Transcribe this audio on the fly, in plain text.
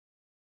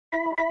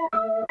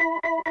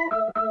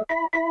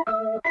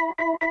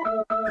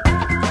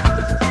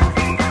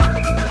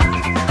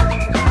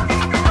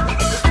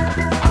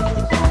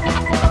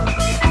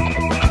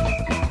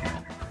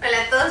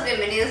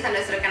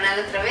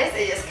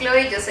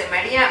soy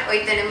María. Hoy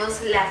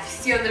tenemos la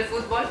afición del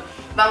fútbol.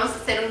 Vamos a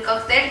hacer un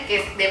cóctel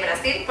que es de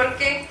Brasil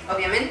porque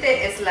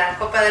obviamente es la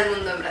Copa del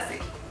Mundo en Brasil.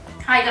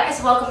 Hi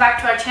guys, welcome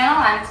back to our channel.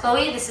 I'm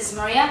Chloe, this is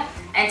Maria,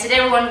 and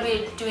today we're going to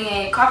be doing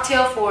a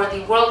cocktail for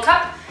the World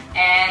Cup,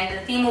 and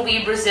the theme will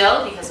be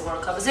Brazil because the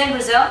World Cup is in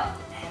Brazil.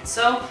 And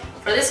so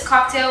for this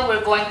cocktail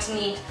we're going to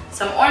need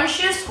some orange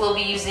juice. We'll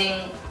be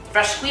using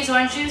fresh squeezed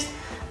orange juice,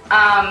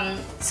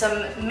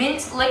 some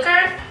mint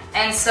liquor,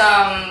 and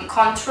some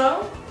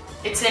Cointreau.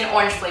 It's an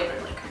orange flavored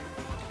liquor.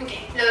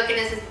 Okay. Lo que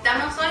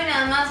necesitamos hoy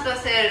nada más va a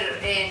ser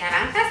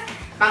naranjas.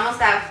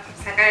 Vamos a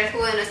sacar el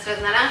jugo de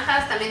nuestras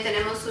naranjas. También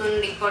tenemos un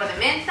licor de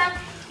menta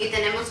y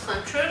tenemos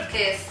Cointreau,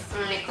 que es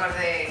un licor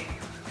de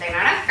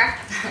naranja.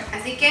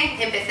 Así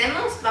que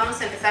empecemos.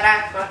 Vamos a empezar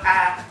a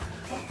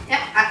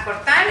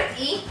cortar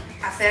y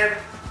hacer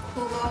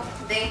jugo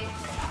de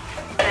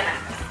naranja.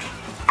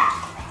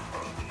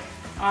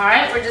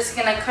 Alright, we're just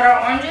gonna cut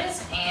our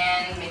oranges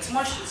and make some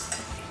orange juice.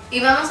 Y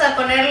vamos a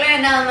ponerle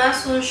nada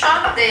más un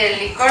shot de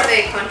licor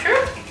de Cointreau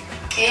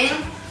en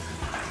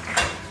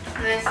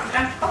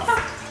nuestra copa.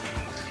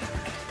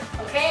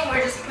 Okay,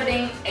 we're just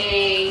putting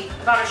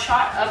about a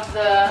shot of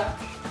the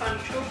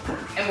Cointreau,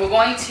 and we're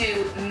going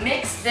to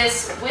mix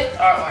this with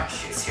our orange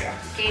juice here.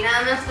 Okay,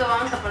 nada más lo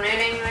vamos a poner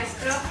en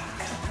nuestro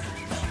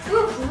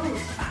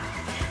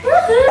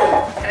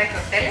para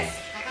cócteles.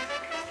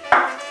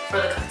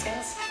 For the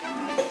cocktails.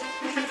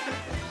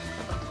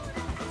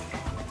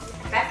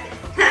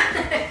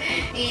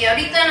 Y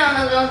ahorita nada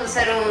más vamos a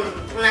hacer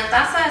una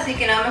taza, así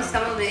que nada más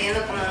estamos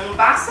midiendo como un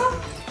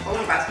vaso,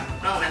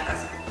 no una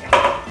taza.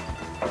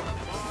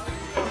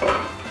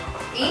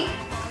 Y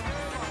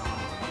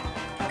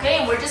okay,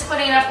 and we're just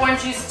putting enough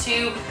orange juice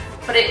to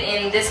put it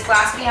in this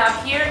glass we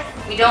have here.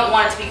 We don't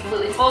want it to be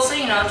completely full, so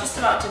you know, just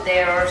about to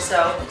there or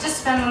so. It just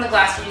depends on the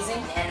glass you're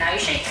using, and now you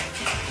shake.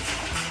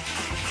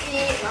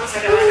 Y vamos a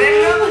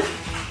revolverlo,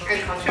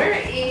 el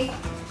Cointreau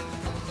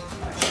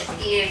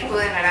y el jugo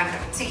de naranja.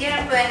 Si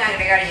quieren pueden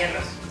agregar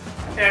hielos,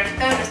 pero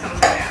ahorita no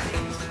estamos agregando.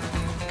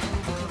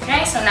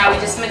 Okay, so now we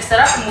just mix it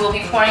up and we'll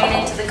be pouring it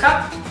into the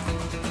cup.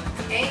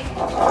 Okay.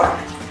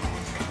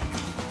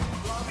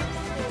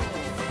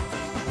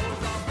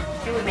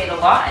 Okay, we made a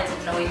lot. I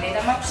didn't know we made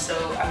that much, so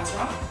I was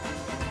wrong.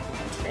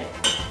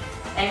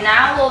 And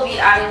now we'll be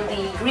adding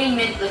the green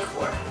mint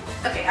liqueur.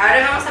 Okay,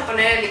 ahora vamos a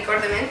poner el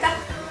licor de menta.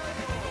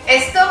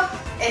 Esto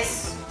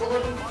es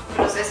un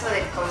proceso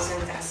de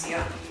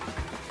concentración.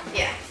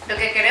 Ya, lo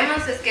que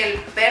queremos es que el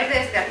verde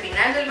esté al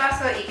final del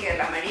vaso y que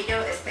el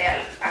amarillo esté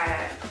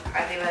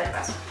arriba del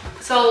vaso.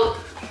 So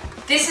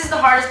this is the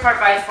hardest part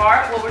by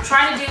far. What we're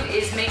trying to do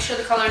is make sure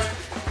the colors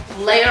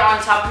layer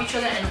on top of each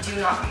other and do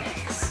not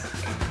mix.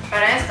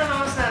 Para esto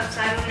vamos a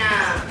usar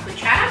una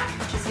cuchara.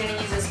 Just going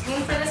to use a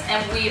spoon for this,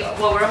 and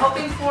what we're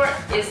hoping for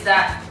is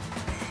that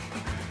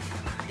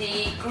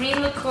the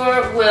green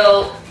liqueur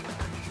will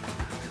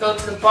go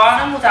to the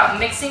bottom without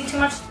mixing too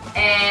much,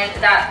 and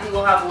that we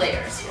will have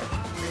layers here.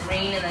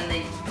 Green and then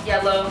the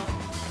yellow.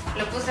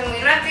 Lo puse muy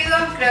rápido,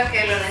 creo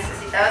que lo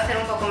necesitaba hacer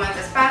un poco más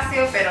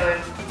despacio, pero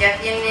ya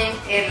tienen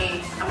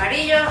el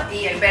amarillo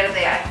y el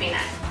verde al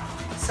final.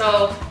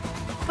 So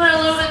put it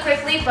a little bit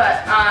quickly,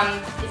 but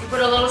if you put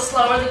it a little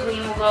slower, the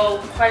green will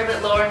go quite a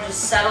bit lower and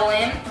just settle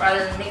in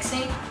rather than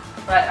mixing.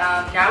 But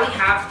now we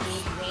have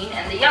the green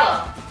and the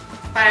yellow.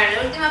 Para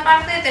la última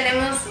parte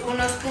tenemos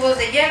unos cubos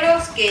de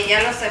hielos que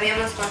ya los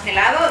habíamos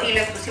congelado y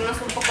les pusimos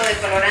un poco de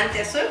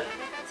colorante azul.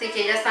 Así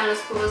que ya están los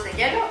cubos de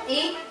hielo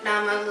y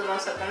nada más los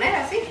vamos a poner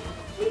así.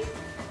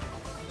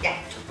 Ya.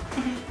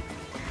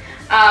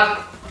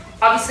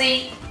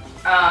 Obviously,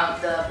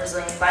 the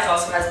Brazilian flag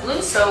also has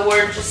blue, so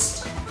we're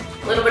just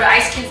a little bit of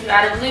ice cubes we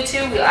added blue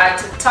to. We'll add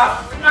to the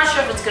top. I'm not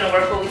sure if it's going to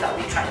work, but we thought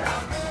we'd try it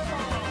out.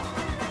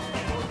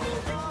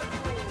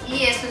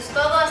 Y eso es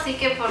todo, así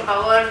que por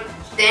favor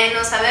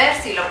déjenos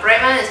saber si lo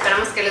prueban.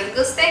 Esperamos que les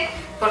guste.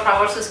 Por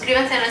favor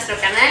suscríbanse a nuestro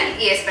canal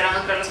y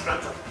esperamos verlos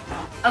pronto.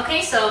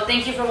 Okay, so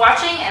thank you for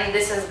watching, and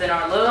this has been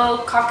our little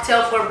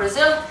cocktail for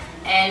Brazil.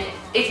 And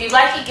if you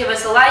like it, give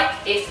us a like.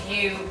 If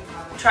you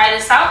try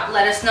this out,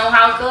 let us know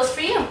how it goes for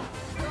you.